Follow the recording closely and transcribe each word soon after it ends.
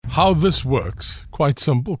how this works. Quite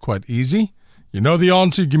simple, quite easy. You know the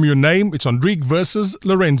answer, you give me your name. It's Andrique versus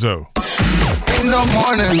Lorenzo. In the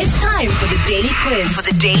morning. It's time for the Daily Quiz.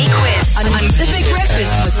 On The Big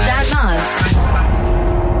Breakfast with Stan Mars.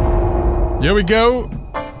 Here we go.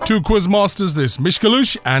 2 quiz masters. There's Mishka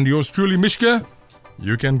Lush and yours truly, Mishka.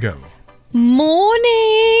 You can go.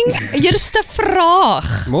 Morning. Hier is de vraag.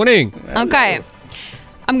 Morning. Okay.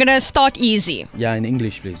 I'm going to start easy. Yeah, in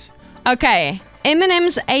English, please. Okay.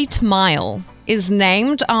 Eminem's 8 Mile is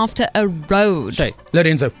named after a road. Shay.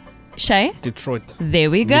 Lorenzo. Shay? Detroit. There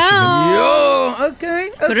we go. Yo, okay.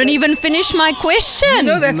 Couldn't even finish my question.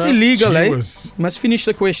 No, that's illegal, eh? Jeez. Must finish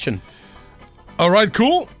the question. All right,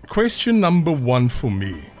 cool. Question number 1 for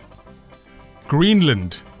me.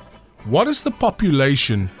 Greenland. What is the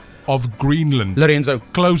population of Greenland? Lorenzo.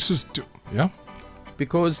 Closest to... Yeah?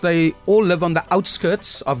 Because they all live on the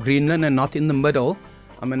outskirts of Greenland and not in the middle,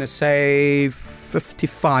 I'm going to say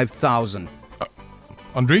 55,000.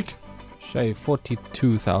 Andrique? Shay,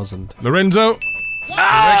 42,000. Lorenzo?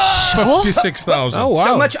 56,000. Oh, wow.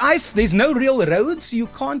 So much ice, there's no real roads. You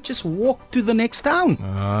can't just walk to the next town.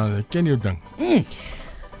 Dat ken jy ding.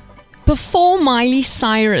 Before Miley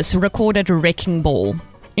Cyrus recorded Wrecking Ball,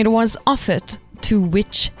 it was offered to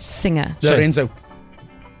which singer? Lorenzo.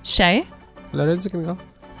 Shay? Lorenzo can go.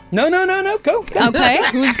 No. Go. Okay.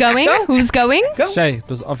 Who's going? Who's going? Go. Shay, it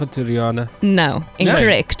was offered to Rihanna. No.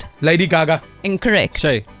 Incorrect. Lady Gaga. Incorrect.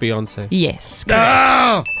 Shay, Beyonce. Yes.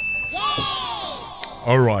 Ah!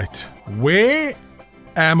 All right. Where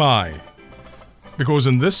am I? Because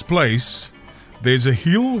in this place, there's a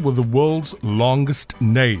hill with the world's longest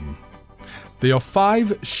name. There are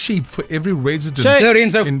 5 sheep for every resident. Shay.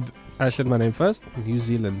 Lorenzo. In I said my name first. New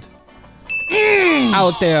Zealand.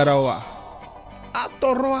 Aotearoa.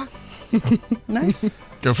 Aotearoa. Nice.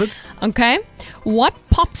 Go for it. Okay. What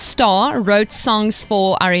pop star wrote songs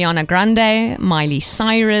for Ariana Grande, Miley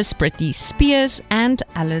Cyrus, Britney Spears, and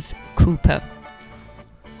Alice Cooper?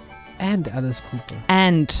 And Alice Cooper.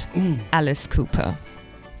 Alice Cooper.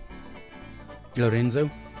 Lorenzo.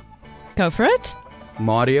 Go for it.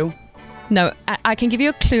 Mario. No, I can give you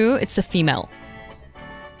a clue. It's a female.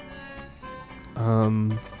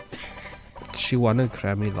 She won a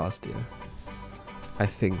Grammy last year, I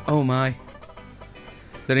think. Oh my.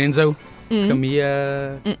 Lorenzo. Come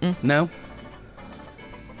here. No.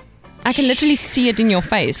 I can literally see it in your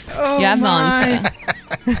face. Oh You have my.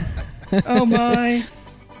 the answer. Oh my.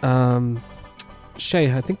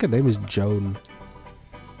 Shay, I think her name is Joan.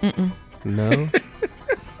 No.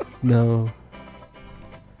 No.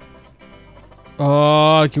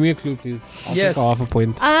 Oh, give me a clue, please. I'll Yes. take half a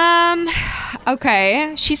point.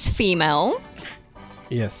 Okay. She's female.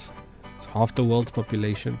 Yes. It's half the world's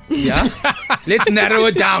population. Yeah. Let's narrow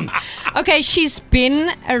it down. Okay, she's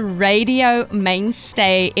been a radio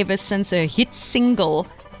mainstay ever since her hit single.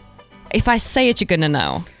 If I say it, you're gonna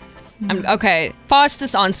know. Okay,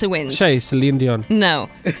 fastest answer wins. Shay, Celine Dion. No.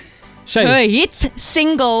 Shay. Her hit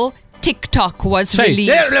single TikTok was Shay.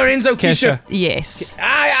 released. There, Lorenzo. Kesha. Yes.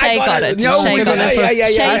 I Shay got it. No, Shay got it first.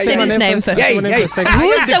 Shay yeah, said his name first. Yay. Who's I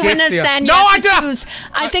am the winner, guest here. Stan? No, You I have to don't. choose.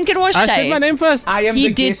 I think it was I Shay. said my name first. I am He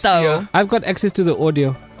the did guest though. here. I've got access to the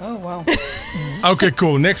audio. Oh, wow. Okay,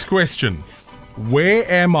 cool. Next question. Where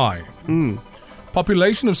am I?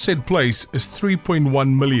 Population of said place is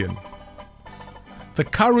 3.1 million. The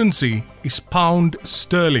currency is pound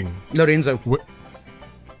sterling. Lorenzo. Wh-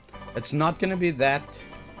 It's not going to be that.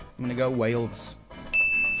 I'm going to go Wales.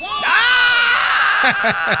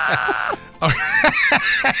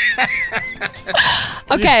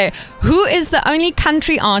 Okay, who is the only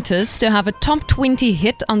country artist to have a top 20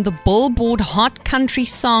 hit on the Billboard Hot Country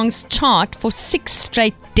Songs chart for 6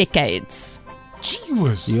 straight decades? Gee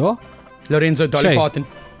whiz. Yo? Lorenzo. Dolly Shay. Parton.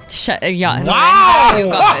 Yeah. Wow! You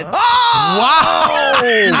got it.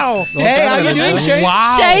 Wow! Hey, how you doing, Shay?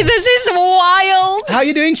 Wow! Shay, this is wild. How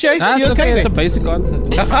you doing, Shay? That's You okay It's a then? basic answer.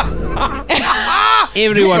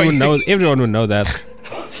 Everyone would know that.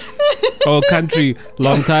 Oh, country,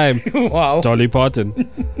 long time. Wow. Dolly Parton.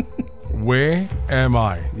 Where am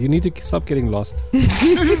I? You need to stop getting lost.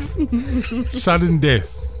 Sudden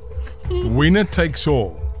death. Winner takes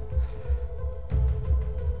all.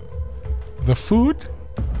 The food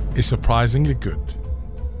is surprisingly good.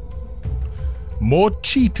 More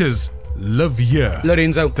cheetahs live here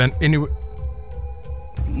Lorenzo. than anywhere.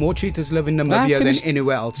 More cheetahs live in Namibia than finished.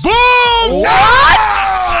 anywhere else. Boom!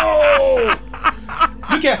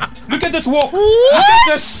 Look at this walk.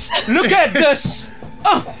 Look at this.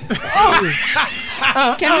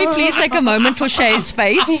 Can we please take a moment for Shay's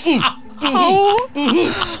face? Oh,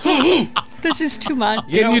 this is too much.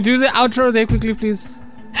 Can you do the outro there quickly, please?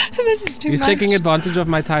 This is too He's much. taking advantage of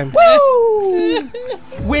my time. Woo!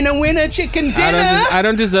 Winner, winner, chicken dinner. I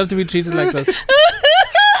don't deserve to be treated like this.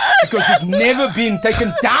 Because you've never been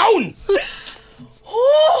taken down.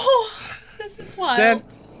 Oh, this is wild. Then,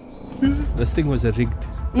 This thing was rigged.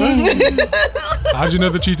 How'd you know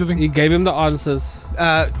the cheetah thing? He gave him the answers.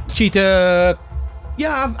 cheetah.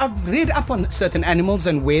 Yeah, I've read up on certain animals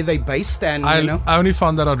and where they're based, and I you know. only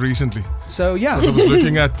found that out recently. So yeah, I was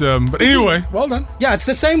looking at. But anyway, well done. yeah, it's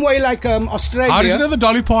the same way like Australia. How did you know the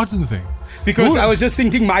Dolly Parton thing? Because Ooh. I was just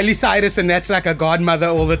thinking Miley Cyrus, and that's like a godmother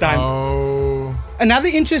all the time. Oh. Another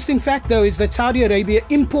interesting fact, though, is that Saudi Arabia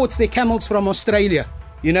imports their camels from Australia.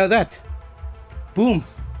 You know that? Boom.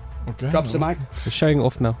 Okay. Drops the mic. He's showing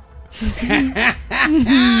off now. He can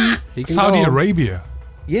Saudi go on. Arabia.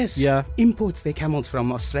 Yes. Yeah. Imports their camels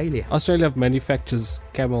from Australia. Australia manufactures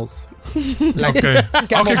camels. Okay.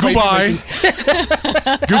 Okay, goodbye.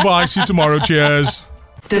 Goodbye. See you tomorrow. Cheers.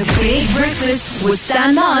 The Big Breakfast with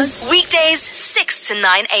Stan Mars. Weekdays 6 to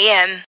 9 a.m.